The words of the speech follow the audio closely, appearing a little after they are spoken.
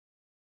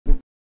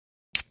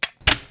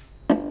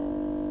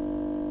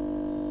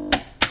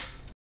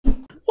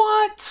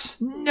What?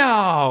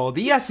 No.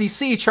 The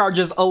SEC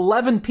charges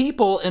 11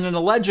 people in an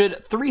alleged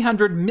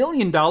 $300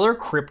 million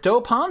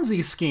crypto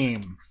Ponzi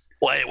scheme.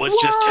 Well, it was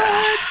just...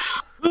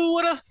 who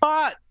would have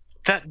thought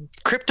that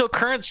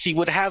cryptocurrency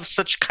would have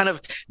such kind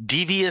of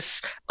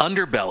devious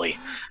underbelly?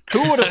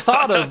 Who would have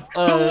thought of...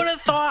 who would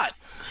have thought?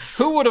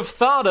 Who would have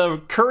thought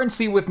a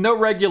currency with no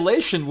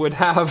regulation would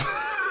have...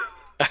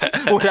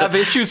 would have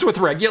issues with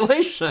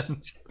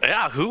regulation?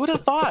 Yeah, who would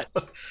have thought?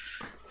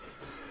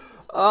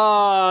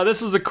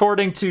 This is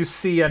according to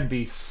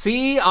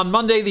CNBC. On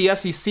Monday, the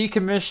SEC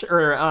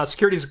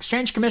Securities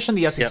Exchange Commission,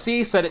 the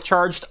SEC, said it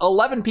charged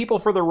 11 people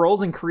for their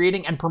roles in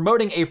creating and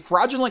promoting a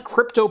fraudulent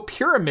crypto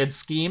pyramid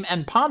scheme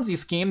and Ponzi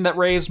scheme that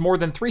raised more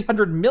than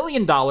 $300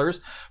 million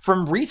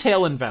from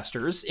retail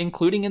investors,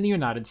 including in the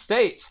United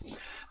States.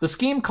 The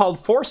scheme,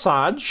 called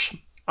Forsage,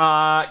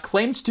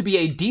 claimed to be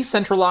a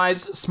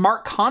decentralized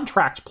smart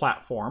contract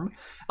platform,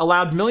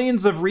 allowed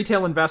millions of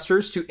retail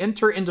investors to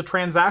enter into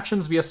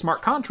transactions via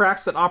smart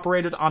contracts that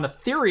operated on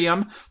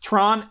Ethereum,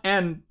 Tron,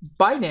 and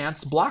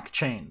Binance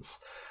blockchains.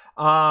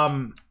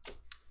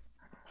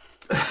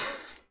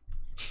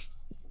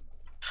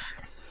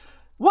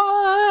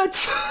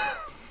 What?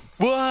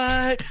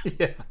 What?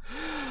 Yeah.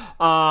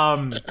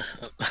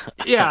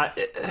 Yeah.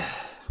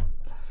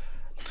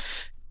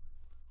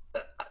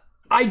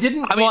 I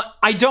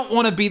don't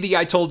want to be the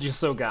I told you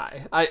so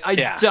guy.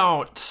 I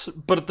don't.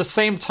 But at the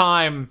same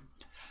time,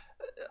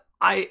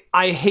 I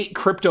hate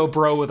crypto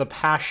bro with a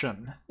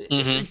passion.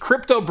 Mm-hmm.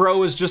 Crypto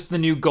bro is just the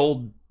new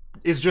gold.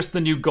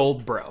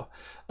 Bro.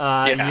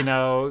 You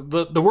know,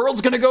 the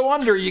world's gonna go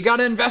under. You got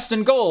to invest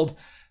in gold.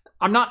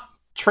 I'm not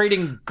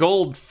trading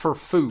gold for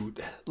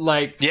food.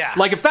 Like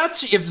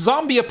if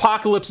zombie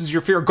apocalypse is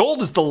your fear,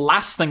 gold is the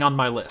last thing on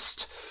my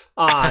list.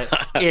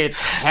 It's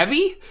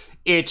heavy.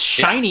 It's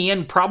shiny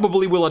and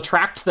probably will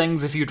attract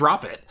things if you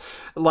drop it.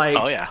 Like,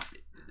 oh yeah.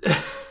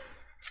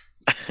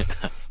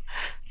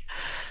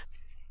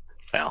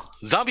 Well,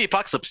 zombie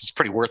apocalypse is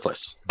pretty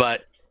worthless,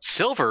 but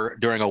silver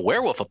during a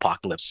werewolf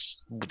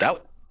apocalypse, that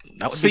would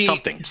be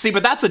something. See,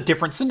 but that's a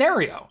different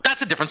scenario.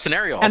 That's a different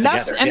scenario and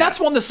altogether. That's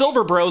one the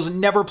Silver Bros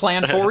never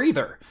planned for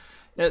either.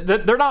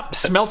 They're not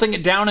smelting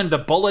it down into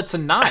bullets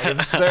and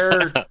knives.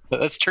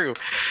 That's true.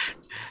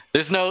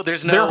 There's no.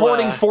 They're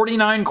hoarding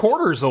 49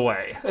 quarters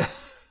away.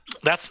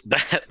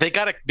 They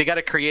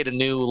gotta create a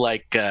new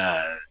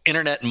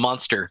internet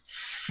monster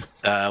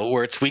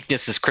where its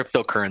weakness is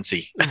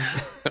cryptocurrency.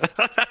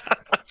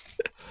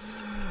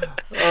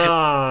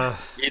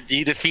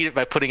 You defeat it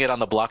by putting it on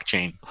the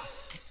blockchain.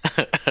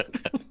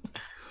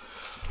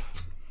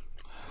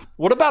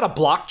 What about a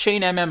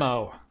blockchain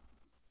MMO?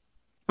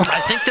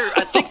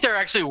 I think they're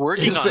actually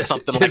working on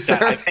something like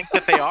that. I think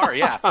that they are,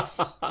 yeah.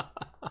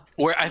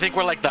 Where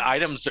like the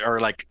items are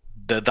like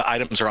the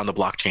items are on the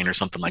blockchain or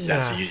something like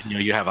that. So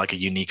you have like a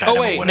unique item.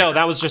 Oh wait, no,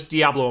 that was just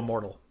Diablo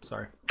Immortal.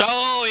 Sorry.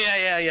 Oh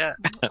yeah.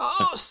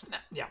 Oh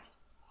snap. Yeah.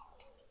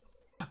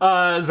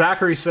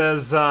 Zachary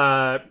says,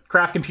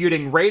 Craft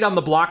Computing, raid on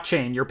the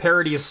blockchain. Your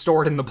parody is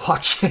stored in the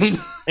blockchain.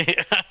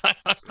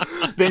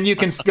 Then you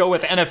can go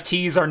with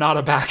NFTs are not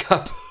a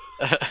backup.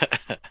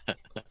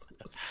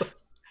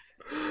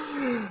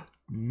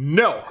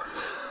 No.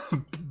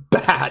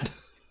 Bad.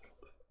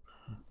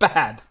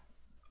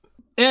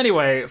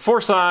 Anyway,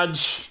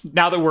 Forsage,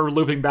 now that we're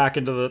looping back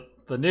into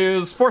the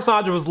news,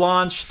 Forsage was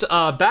launched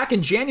back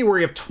in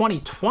January of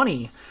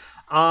 2020.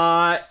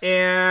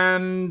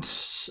 And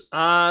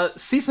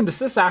cease and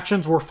desist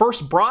actions were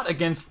first brought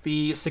against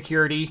the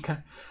security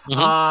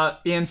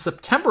in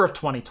September of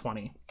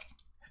 2020.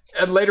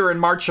 And later in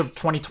March of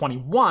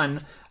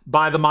 2021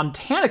 by the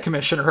Montana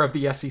Commissioner of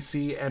the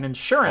SEC and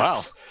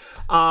Insurance.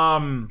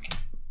 Wow.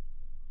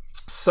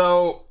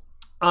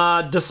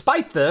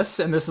 Despite this,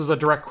 and this is a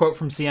direct quote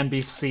from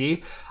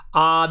CNBC,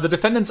 the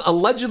defendants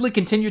allegedly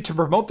continued to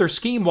promote their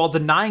scheme while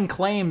denying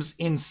claims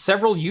in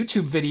several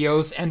YouTube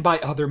videos and by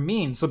other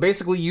means. So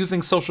basically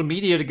using social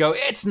media to go,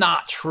 it's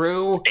not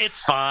true.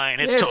 It's fine.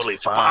 It's totally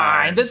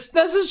fine. This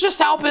is just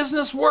how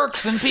business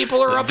works and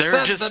people are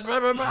upset.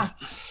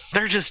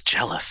 They're just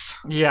jealous.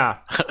 Yeah.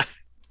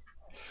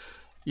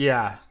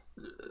 Yeah.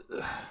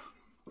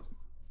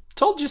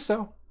 Told you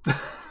so.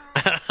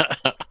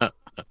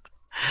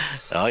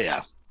 Oh,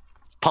 yeah.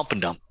 Pump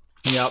and dump.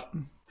 Yep.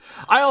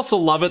 I also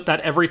love it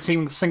that every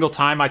single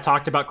time I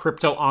talked about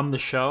crypto on the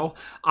show,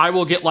 I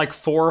will get like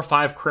 4 or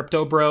 5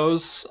 crypto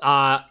bros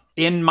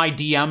in my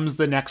DMs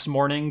the next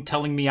morning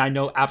telling me I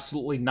know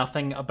absolutely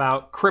nothing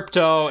about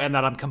crypto and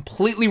that I'm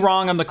completely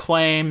wrong on the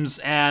claims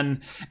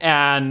and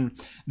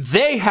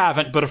they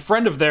haven't, but a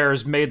friend of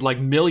theirs made like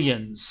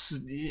millions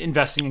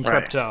investing in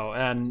crypto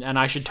and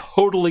I should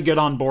totally get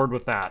on board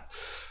with that.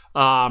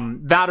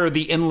 That or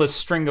the endless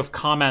string of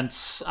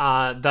comments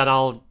that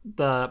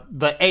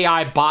the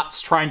AI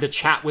bots trying to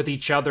chat with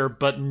each other,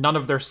 but none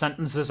of their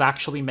sentences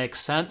actually make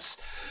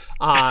sense.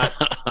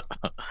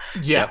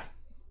 Yeah,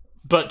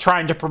 but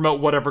trying to promote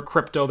whatever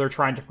crypto they're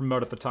trying to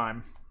promote at the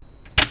time.